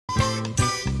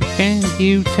Can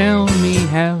you tell me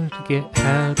how to get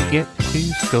to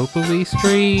Scopely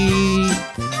Street?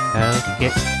 How to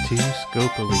get to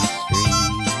Scopely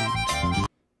Street?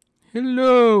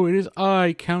 Hello, it is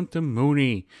I, Count the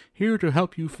Mooney, here to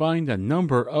help you find the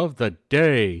number of the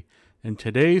day. And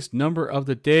today's number of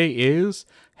the day is,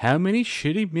 how many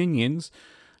shitty minions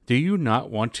do you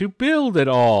not want to build at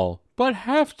all, but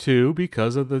have to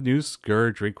because of the new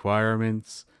Scourge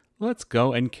requirements? Let's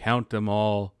go and count them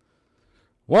all.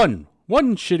 One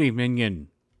shitty minion.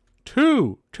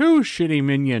 Two shitty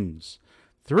minions.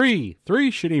 Three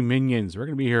shitty minions. We're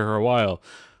going to be here for a while.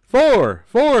 Four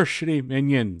shitty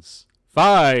minions.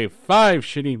 Five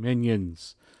shitty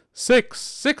minions.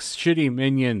 Six shitty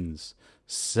minions.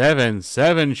 Seven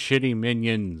shitty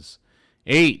minions.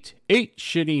 Eight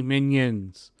shitty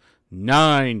minions.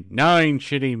 Nine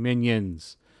shitty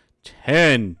minions.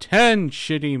 10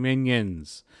 shitty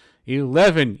minions.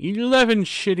 11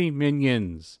 shitty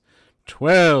minions.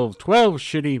 12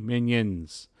 shitty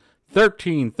minions.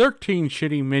 13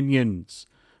 shitty minions.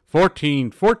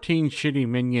 14 shitty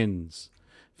minions.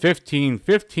 15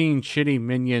 shitty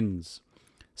minions.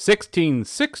 16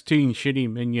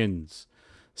 shitty minions.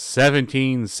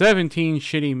 17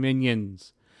 shitty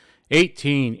minions.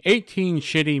 18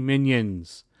 shitty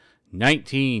minions.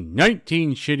 19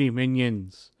 shitty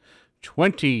minions.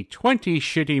 20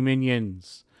 shitty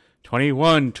minions.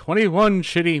 21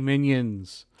 shitty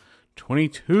minions.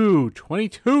 22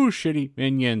 shitty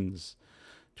minions.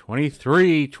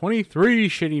 23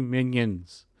 shitty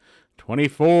minions.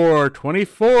 24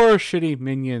 shitty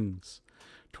minions.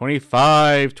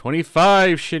 25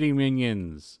 shitty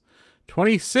minions.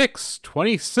 26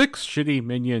 shitty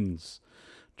minions.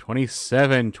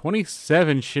 27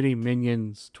 shitty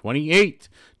minions. 28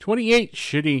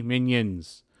 shitty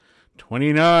minions.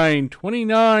 29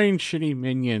 shitty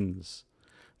minions.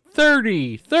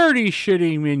 30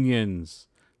 shitty minions.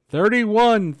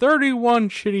 31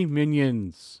 shitty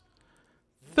minions.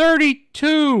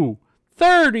 32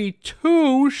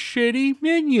 shitty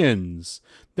minions.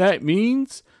 That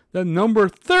means the number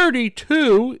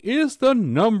 32 is the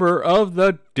number of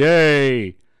the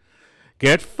day.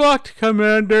 Get fucked,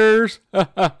 Commanders!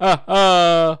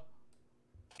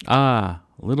 Ah,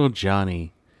 little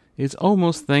Johnny. It's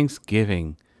almost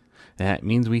Thanksgiving. That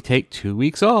means we take 2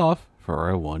 weeks off for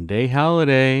a one-day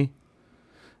holiday.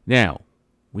 Now,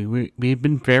 we've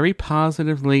been very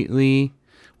positive lately.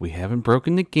 We haven't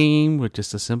broken the game with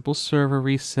just a simple server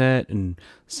reset and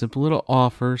simple little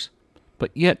offers, but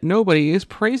yet nobody is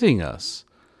praising us.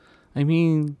 I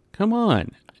mean, come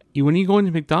on. When you go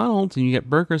into McDonald's and you get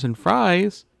burgers and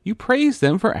fries, you praise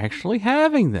them for actually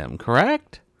having them,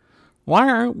 correct? Why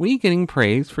aren't we getting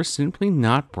praised for simply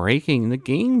not breaking the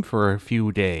game for a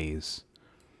few days?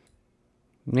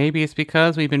 Maybe it's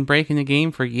because we've been breaking the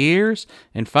game for years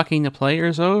and fucking the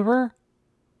players over?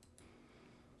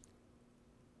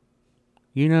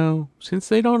 You know, since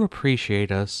they don't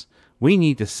appreciate us, we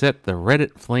need to set the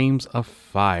Reddit flames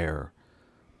afire.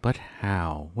 But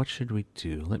how? What should we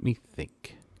do? Let me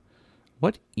think.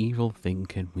 What evil thing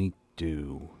can we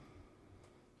do?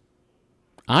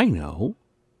 I know.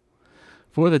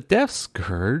 For the Death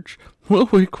Scourge, we'll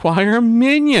require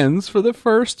minions for the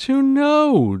first 2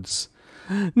 nodes.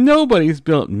 Nobody's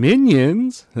built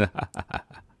minions.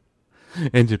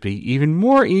 And to be even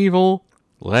more evil,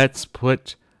 let's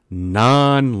put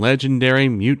non-legendary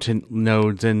mutant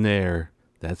nodes in there.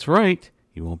 That's right.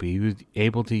 You won't be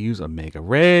able to use Omega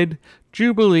Red,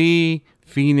 Jubilee,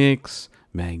 Phoenix,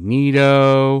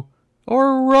 Magneto,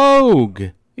 or Rogue.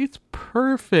 It's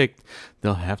perfect.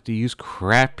 They'll have to use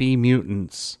crappy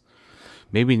mutants.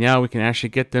 Maybe now we can actually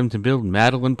get them to build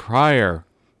Madeline Pryor.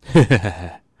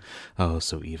 Oh,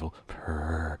 so evil.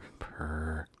 Purr.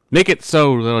 Make it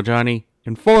so, little Johnny.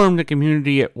 Inform the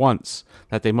community at once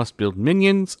that they must build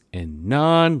minions and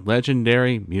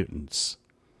non-legendary mutants.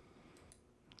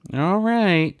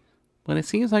 Alright, but it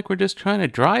seems like we're just trying to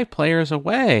drive players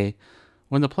away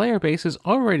when the player base is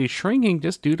already shrinking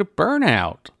just due to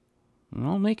burnout.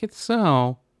 I'll make it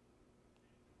so.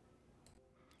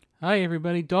 Hi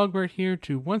everybody, Dogbert here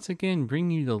to once again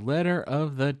bring you the letter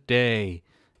of the day.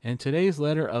 And today's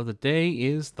letter of the day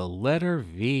is the letter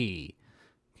V.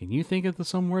 Can you think of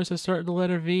some words that start with the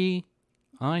letter V?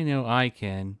 I know I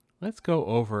can. Let's go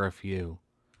over a few.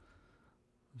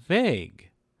 Vague.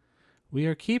 We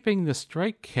are keeping the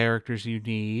strike characters you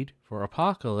need for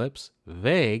Apocalypse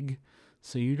vague,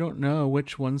 so you don't know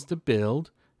which ones to build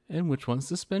and which ones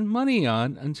to spend money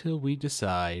on until we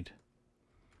decide.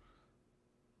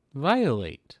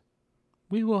 Violate.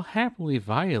 We will happily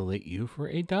violate you for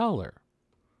 $1.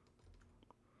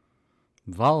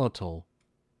 Volatile.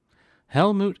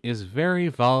 Helmut is very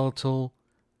volatile.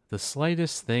 The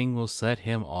slightest thing will set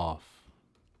him off.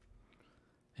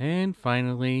 And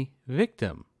finally,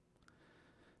 victim.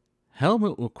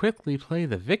 Helmut will quickly play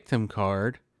the victim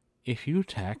card if you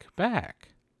attack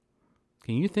back.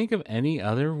 Can you think of any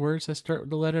other words that start with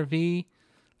the letter V?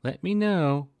 Let me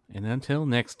know, and until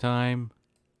next time.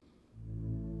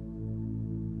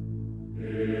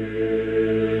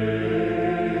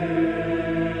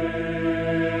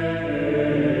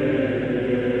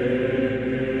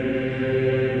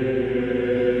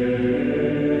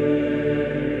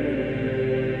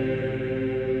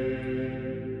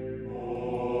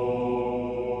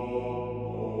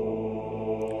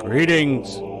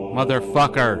 Greetings,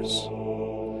 motherfuckers.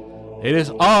 It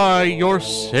is I, your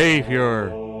savior,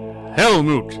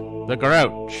 Helmut the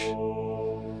Grouch.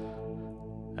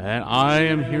 And I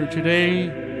am here today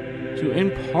to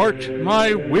impart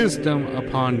my wisdom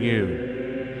upon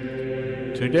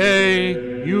you.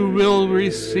 Today you will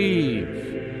receive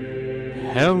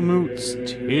Helmut's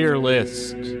tier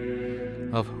list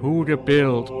of who to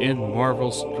build in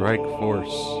Marvel Strike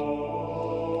Force.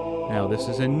 Now, this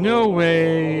is in no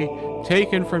way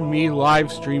taken from me live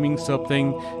streaming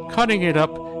something, cutting it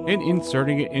up, and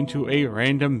inserting it into a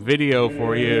random video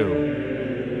for you.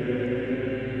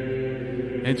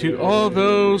 And to all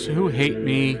those who hate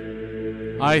me,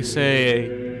 I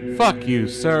say, fuck you,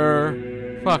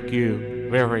 sir. Fuck you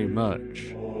very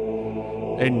much.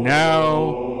 And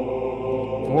now,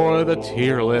 for the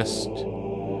tier list.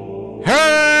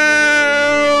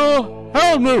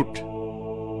 Helmut!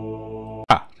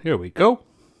 Here we go.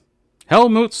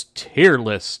 Helmut's tier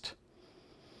list.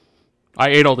 I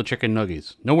ate all the chicken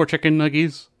nuggies. No more chicken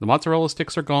nuggies. The mozzarella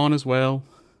sticks are gone as well.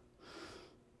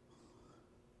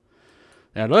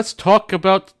 Now let's talk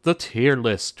about the tier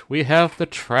list. We have the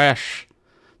trash.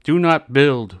 Do not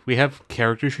build. We have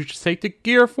characters you should take to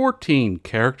Gear 14.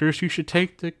 Characters you should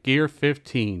take to Gear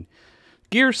 15.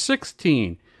 Gear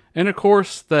 16. And of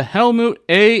course, the Helmut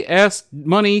AS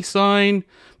money sign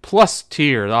plus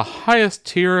tier. The highest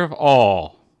tier of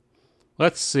all.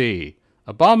 Let's see.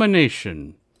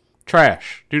 Abomination.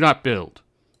 Trash. Do not build.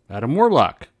 Adam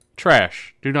Warlock.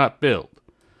 Trash. Do not build.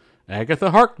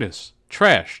 Agatha Harkness.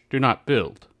 Trash. Do not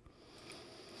build.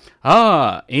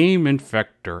 Aim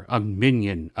Infector. A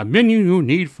minion. A minion you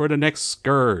need for the next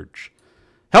Scourge.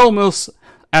 Helmut's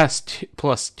S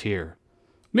plus tier.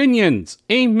 Minions.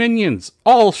 Aim minions.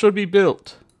 All should be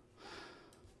built.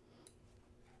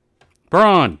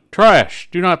 Brawn. Trash.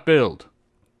 Do not build.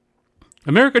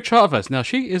 America Chavez. Now,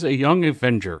 she is a young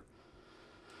Avenger.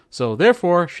 So,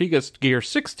 therefore, she gets Gear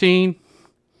 16.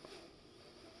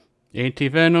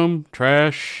 Anti-Venom.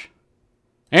 Trash.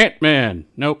 Ant-Man.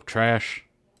 Nope. Trash.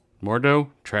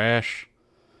 Mordo. Trash.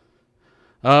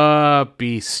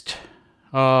 Beast.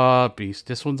 Beast.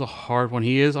 This one's a hard one.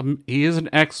 He is an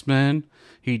X-Men.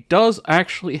 He does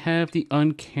actually have the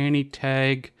uncanny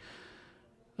tag.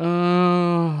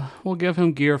 We'll give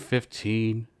him Gear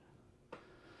 15.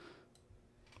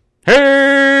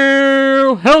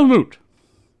 Hail Helmut!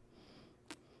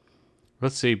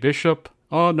 Let's see, Bishop.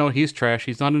 Oh, no, he's trash.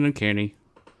 He's not an uncanny.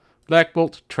 Black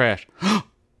Bolt, trash.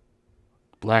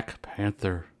 Black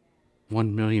Panther.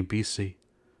 1 million BC.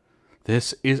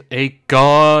 This is a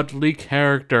godly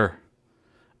character.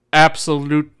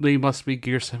 Absolutely must be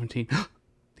Gear 17.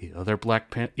 The other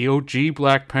the OG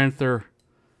Black Panther.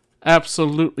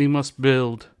 Absolutely must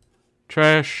build.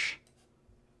 Trash.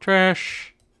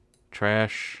 Trash.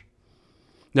 Trash.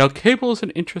 Now, Cable is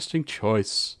an interesting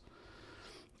choice.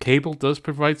 Cable does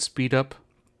provide speed up,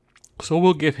 so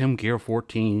we'll give him Gear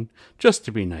 14, just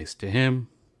to be nice to him.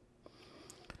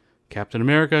 Captain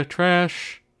America,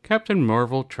 trash. Captain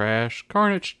Marvel, trash.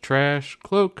 Carnage, trash.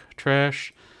 Cloak,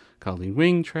 trash. Colleen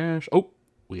Wing, trash. Oh,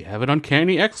 we have an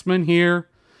Uncanny X-Men here.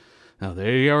 Now,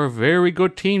 they are a very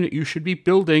good team that you should be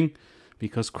building,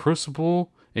 because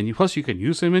Crucible, and plus you can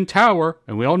use him in Tower,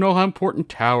 and we all know how important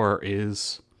Tower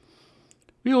is.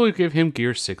 We will give him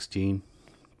Gear 16.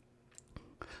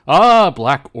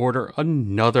 Black Order,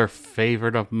 another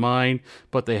favorite of mine,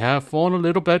 but they have fallen a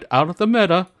little bit out of the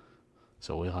meta,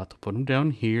 so we'll have to put them down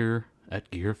here at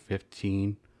Gear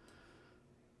 15.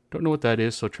 Don't know what that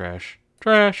is, so trash.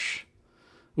 Trash!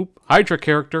 Oop, Hydra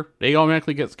character. They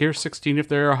automatically get Gear 16 if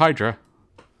they're a Hydra.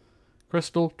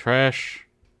 Crystal, trash.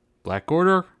 Black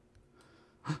Order.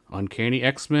 Uncanny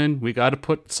X-Men. We gotta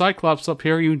put Cyclops up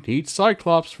here. You need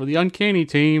Cyclops for the Uncanny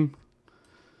team.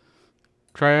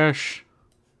 Trash.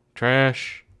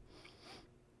 Trash.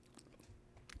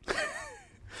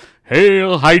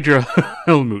 Hail Hydra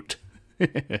Helmut.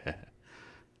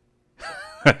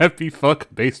 Happy fuck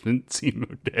basement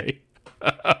Zemo day.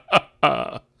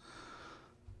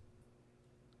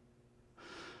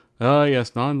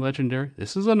 Yes, non-legendary.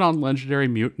 This is a non-legendary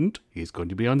mutant. He's going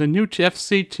to be on the new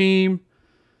FC team.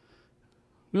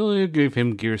 We'll give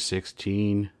him Gear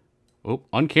 16. Oh,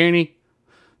 uncanny.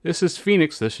 This is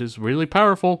Phoenix. This is really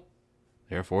powerful.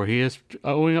 Therefore, he is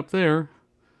going up there.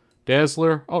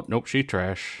 Dazzler. Oh, nope, she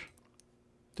trash.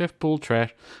 Deathpool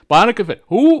trash. Bionic Avengers.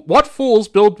 What fools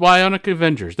build Bionic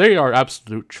Avengers? They are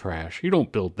absolute trash. You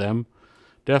don't build them.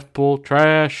 Deathpool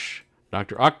trash.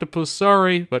 Dr. Octopus,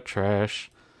 sorry, but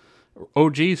trash.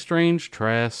 OG Strange,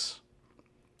 trash.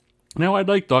 Now, I'd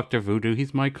like Dr. Voodoo.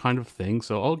 He's my kind of thing,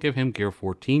 so I'll give him Gear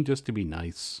 14 just to be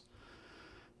nice.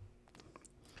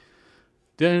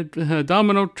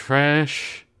 Domino,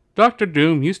 trash. Dr.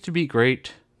 Doom used to be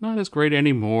great. Not as great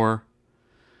anymore.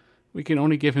 We can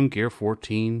only give him Gear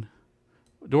 14.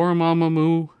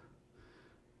 Dormammu.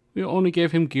 We'll only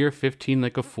give him Gear 15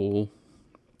 like a fool.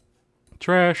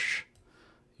 Trash.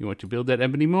 You want to build that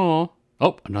Ebony Maw?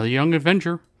 Oh, another Young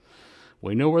Avenger.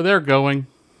 We know where they're going.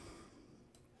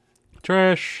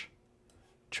 Trash.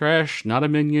 Trash, not a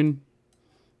minion.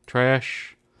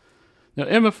 Trash. Now,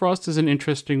 Emma Frost is an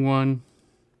interesting one.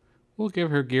 We'll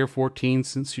give her Gear 14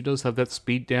 since she does have that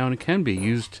speed down and can be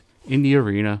used in the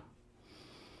arena.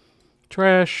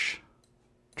 Trash.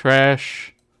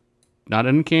 Trash. Not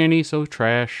uncanny, so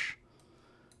trash.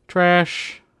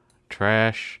 Trash.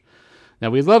 Trash.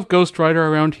 Now, we love Ghost Rider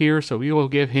around here, so we will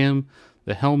give him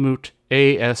the Helmut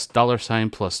AS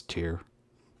 $+ tier.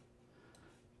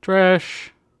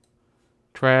 Trash.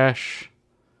 Trash.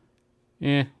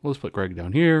 We'll just put Greg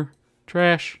down here.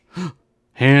 Trash.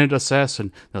 Hand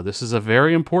Assassin. Now, this is a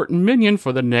very important minion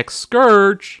for the next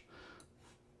Scourge.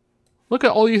 Look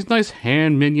at all these nice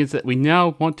hand minions that we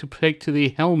now want to take to the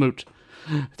Helmut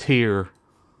tier.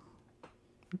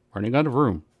 Running out of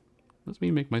room. Let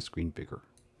me make my screen bigger.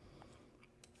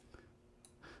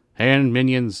 Hand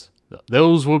minions.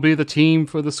 Those will be the team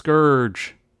for the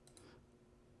Scourge.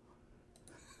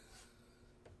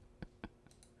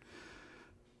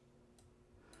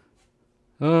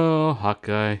 Oh,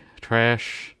 Hawkeye.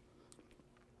 Trash.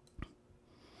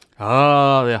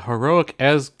 Ah, the heroic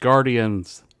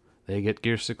Asgardians. They get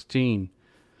Gear 16.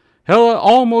 Hela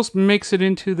almost makes it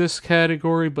into this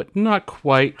category, but not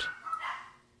quite.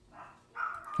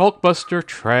 Hulkbuster,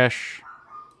 trash.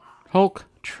 Hulk,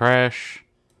 trash.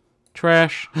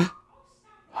 Trash.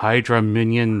 Hydra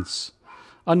minions.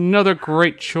 Another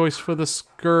great choice for the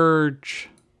Scourge.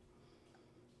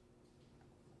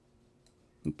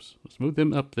 Oops, let's move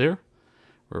them up there.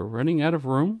 We're running out of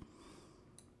room.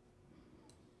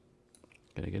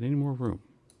 Can I get any more room?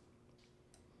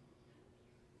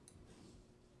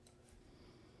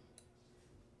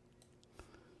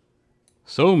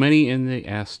 So many in the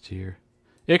S tier.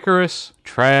 Icarus,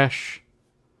 trash.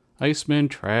 Iceman,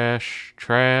 trash.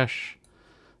 Trash.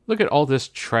 Look at all this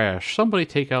trash. Somebody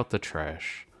take out the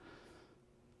trash.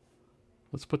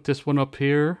 Let's put this one up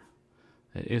here.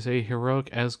 It is a heroic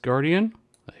Asgardian.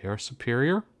 They are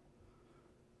superior.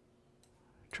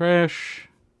 Trash.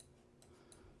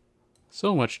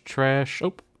 So much trash.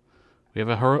 Oh, we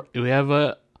have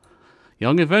a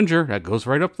Young Avenger that goes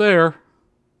right up there.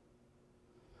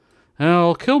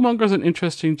 Now, Killmonger's an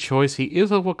interesting choice. He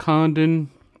is a Wakandan,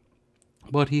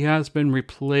 but he has been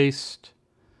replaced.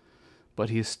 But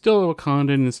he's still a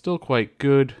Wakandan and still quite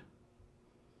good.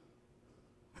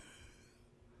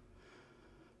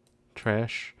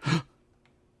 Trash.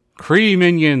 Kree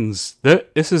minions.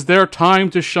 This is their time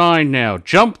to shine now.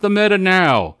 Jump the meta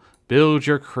now. Build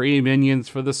your Kree minions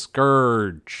for the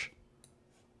Scourge.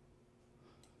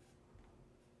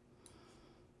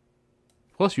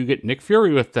 Plus, you get Nick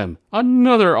Fury with them.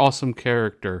 Another awesome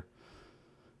character.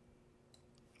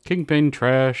 Kingpin,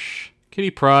 trash. Kitty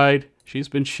Pryde. She's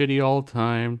been shitty all the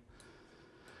time.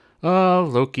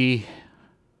 Loki.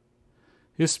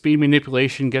 His speed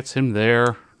manipulation gets him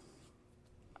there.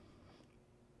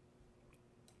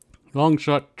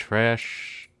 Longshot,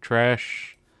 trash.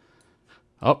 Trash.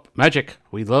 Oh, magic.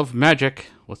 We love magic.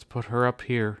 Let's put her up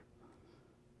here.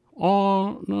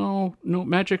 Oh, no. No,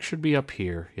 magic should be up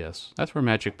here. Yes, that's where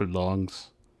magic belongs.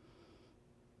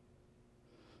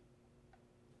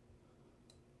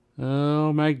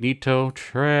 Oh, Magneto.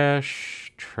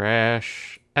 Trash.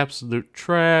 Trash. Absolute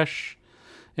trash.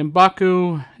 And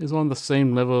Baku is on the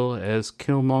same level as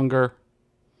Killmonger.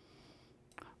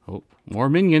 Oh, more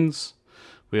minions.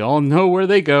 We all know where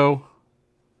they go.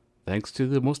 Thanks to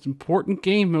the most important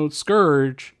game mode,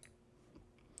 Scourge.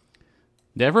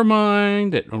 Never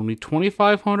mind that only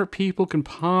 2,500 people can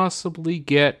possibly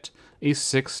get a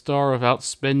 6-star without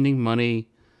spending money,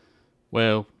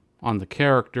 well, on the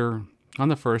character on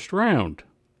the first round.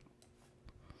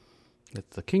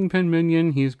 That's the Kingpin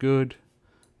minion. He's good.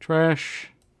 Trash.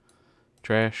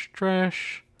 Trash,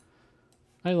 trash.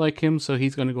 I like him, so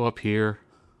he's going to go up here.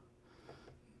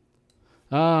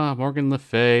 Ah, Morgan Le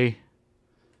Fay.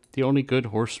 The only good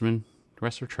horseman. The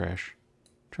rest are trash.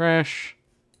 Trash.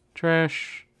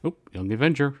 Trash. Oop, Young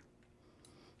Avenger.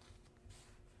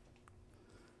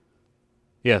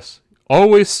 Yes.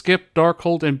 Always skip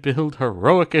Darkhold and build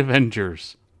Heroic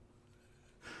Avengers.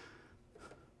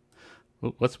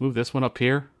 Oop, let's move this one up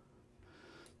here.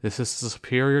 This is the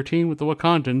superior team with the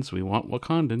Wakandans. We want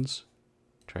Wakandans.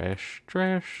 Trash,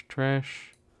 trash,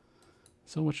 trash.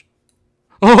 So much.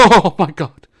 Oh my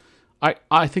god.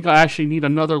 I think I actually need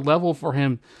another level for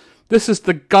him. This is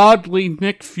the godly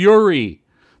Nick Fury.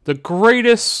 The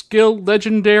greatest skilled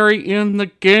legendary in the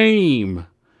game.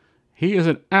 He is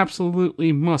an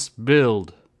absolutely must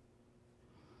build.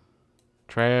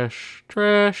 Trash,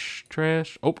 trash,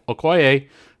 trash. Oh, Okoye.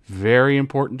 Very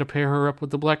important to pair her up with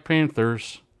the Black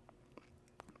Panthers.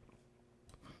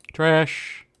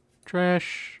 Trash,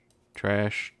 trash,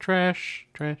 trash, trash,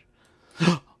 trash.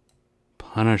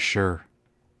 Punisher.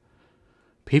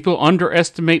 People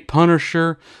underestimate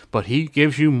Punisher, but he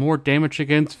gives you more damage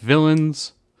against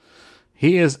villains.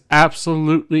 He is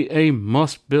absolutely a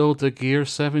must-build to Gear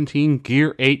 17,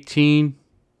 Gear 18.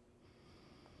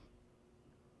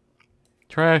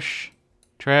 Trash.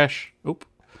 Trash. Oop.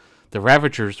 The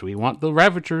Ravagers. We want the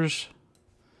Ravagers.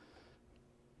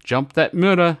 Jump that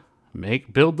meta.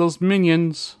 Build those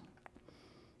minions.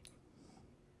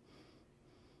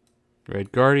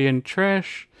 Red Guardian.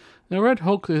 Trash. The Red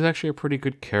Hulk is actually a pretty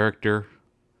good character.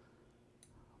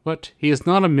 But he is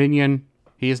not a minion.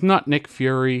 He is not Nick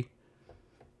Fury.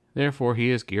 Therefore, he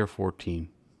is Gear 14.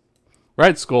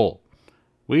 Red Skull.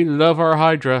 We love our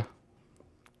Hydra.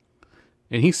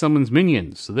 And he summons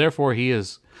minions. So therefore, he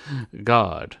is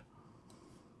God.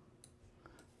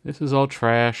 This is all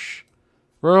trash.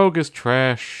 Rogue is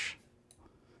trash.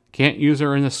 Can't use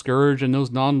her in the Scourge and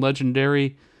those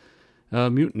non-legendary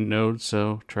mutant nodes.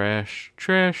 So trash.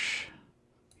 Trash.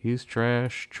 He's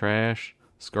trash. Trash.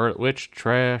 Scarlet Witch.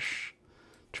 Trash.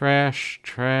 Trash.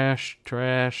 Trash.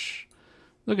 Trash.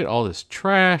 Look at all this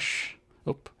trash.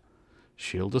 Oh.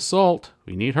 Shield Assault.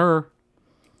 We need her.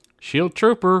 Shield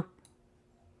Trooper.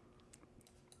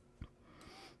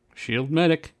 Shield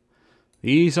Medic.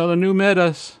 These are the new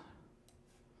metas.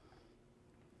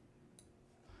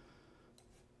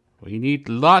 We need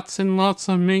lots and lots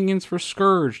of minions for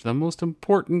Scourge, the most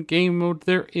important game mode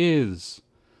there is.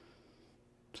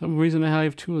 For some reason I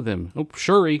have two of them. Oh,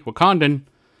 Shuri, Wakandan.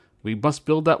 We must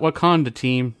build that Wakanda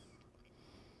team.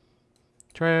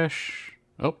 Trash.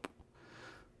 Oh.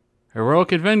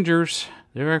 Heroic Avengers.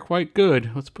 They're quite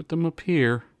good. Let's put them up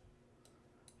here.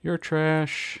 You're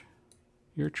trash.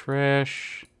 You're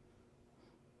trash.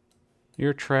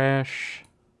 You're trash.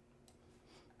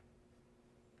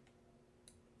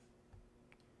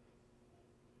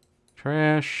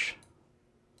 Trash.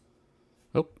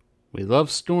 Oh, we love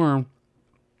Storm.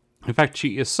 In fact,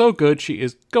 she is so good, she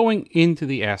is going into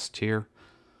the S tier.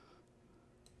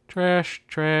 Trash,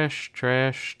 trash,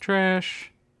 trash,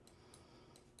 trash.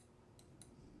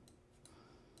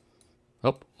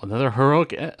 Oh, another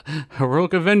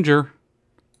heroic Avenger.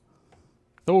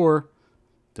 Thor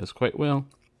does quite well.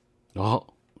 Oh,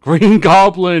 Green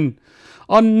Goblin.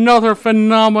 Another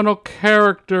phenomenal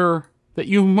character that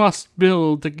you must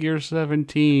build to Gear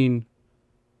 17.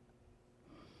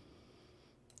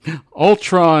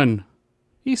 Ultron.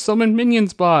 He summoned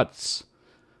minions bots.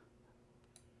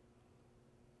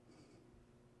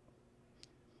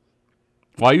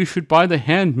 Why you should buy the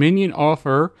hand minion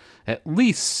offer at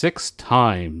least 6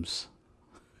 times.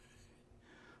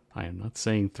 I am not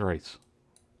saying thrice.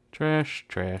 Trash,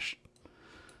 trash.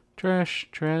 Trash,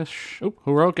 trash. Oh,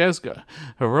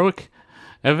 heroic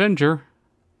Avenger.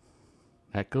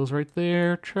 That goes right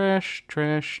there. Trash,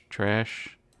 trash,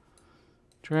 trash.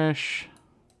 Trash.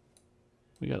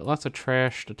 We got lots of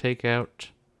trash to take out.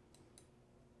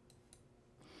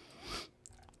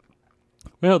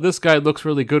 Well, this guy looks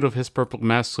really good with his purple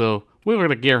mask, so we're going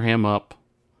to gear him up.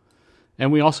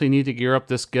 And we also need to gear up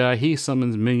this guy. He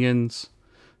summons minions.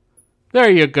 There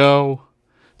you go.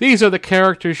 These are the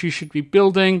characters you should be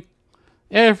building.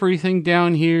 Everything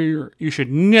down here you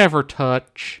should never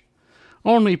touch.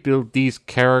 Only build these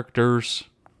characters.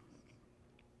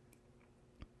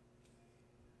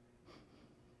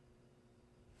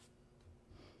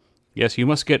 Yes, you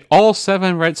must get all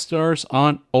 7 red stars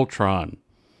on Ultron.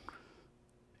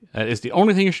 That is the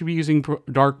only thing you should be using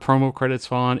dark promo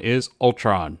credits on is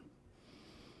Ultron.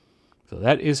 So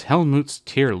that is Helmut's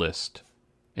tier list.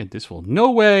 And this will no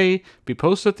way be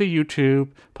posted to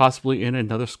YouTube, possibly in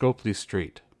another Scopely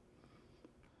Street.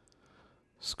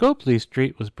 Scopely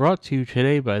Street was brought to you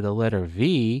today by the letter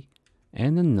V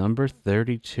and the number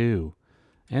 32,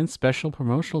 and special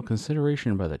promotional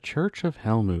consideration by the Church of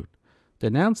Helmut.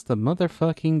 Denounce the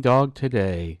motherfucking dog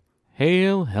today.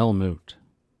 Hail Helmut.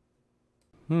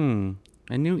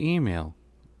 A new email.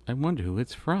 I wonder who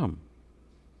it's from.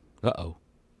 Uh-oh.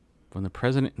 From the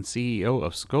president and CEO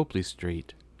of Scopely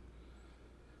Street.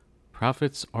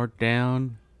 Profits are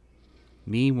down.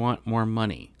 Me want more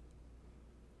money.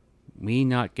 Me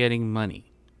not getting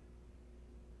money.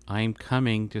 I'm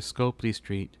coming to Scopely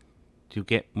Street to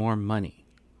get more money.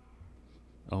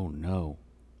 Oh no.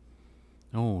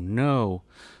 Oh no.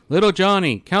 Little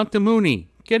Johnny, Count the Mooney,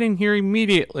 get in here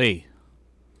immediately.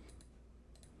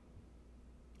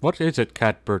 What is it,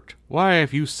 Catbert? Why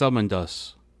have you summoned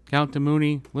us? Count the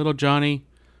Mooney, Little Johnny,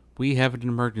 we have an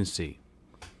emergency.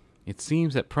 It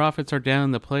seems that profits are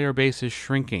down, the player base is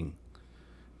shrinking.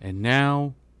 And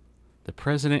now, the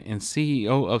president and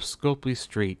CEO of Scopely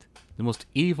Street, the most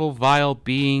evil, vile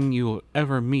being you will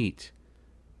ever meet,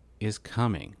 is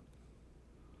coming.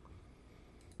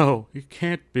 Oh, it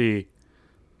can't be.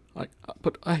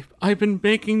 But I've been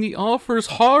making the offers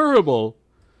horrible.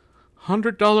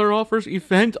 $100 offers,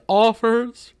 event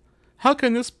offers. How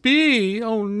can this be?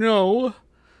 Oh no.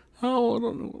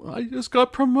 Oh, I just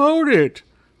got promoted.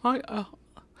 I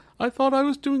thought I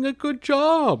was doing a good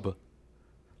job.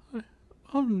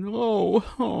 Oh no.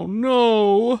 Oh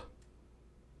no.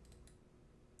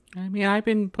 I mean, I've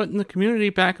been putting the community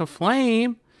back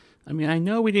aflame. I mean, I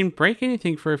know we didn't break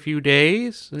anything for a few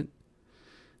days.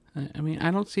 I mean,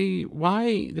 I don't see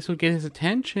why this would get his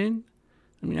attention.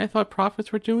 I mean, I thought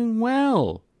profits were doing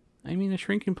well. I mean, a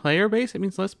shrinking player base, it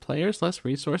means less players, less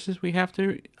resources we have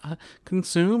to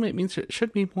consume. It means it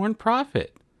should be more in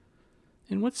profit.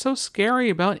 And what's so scary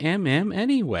about MM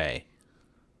anyway?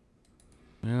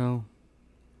 Well,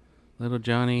 little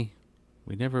Johnny,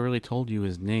 we never really told you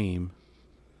his name.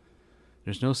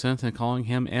 There's no sense in calling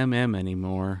him MM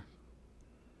anymore.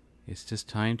 It's just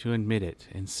time to admit it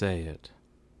and say it.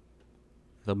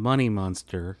 The money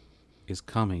monster is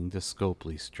coming to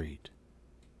Scopely Street.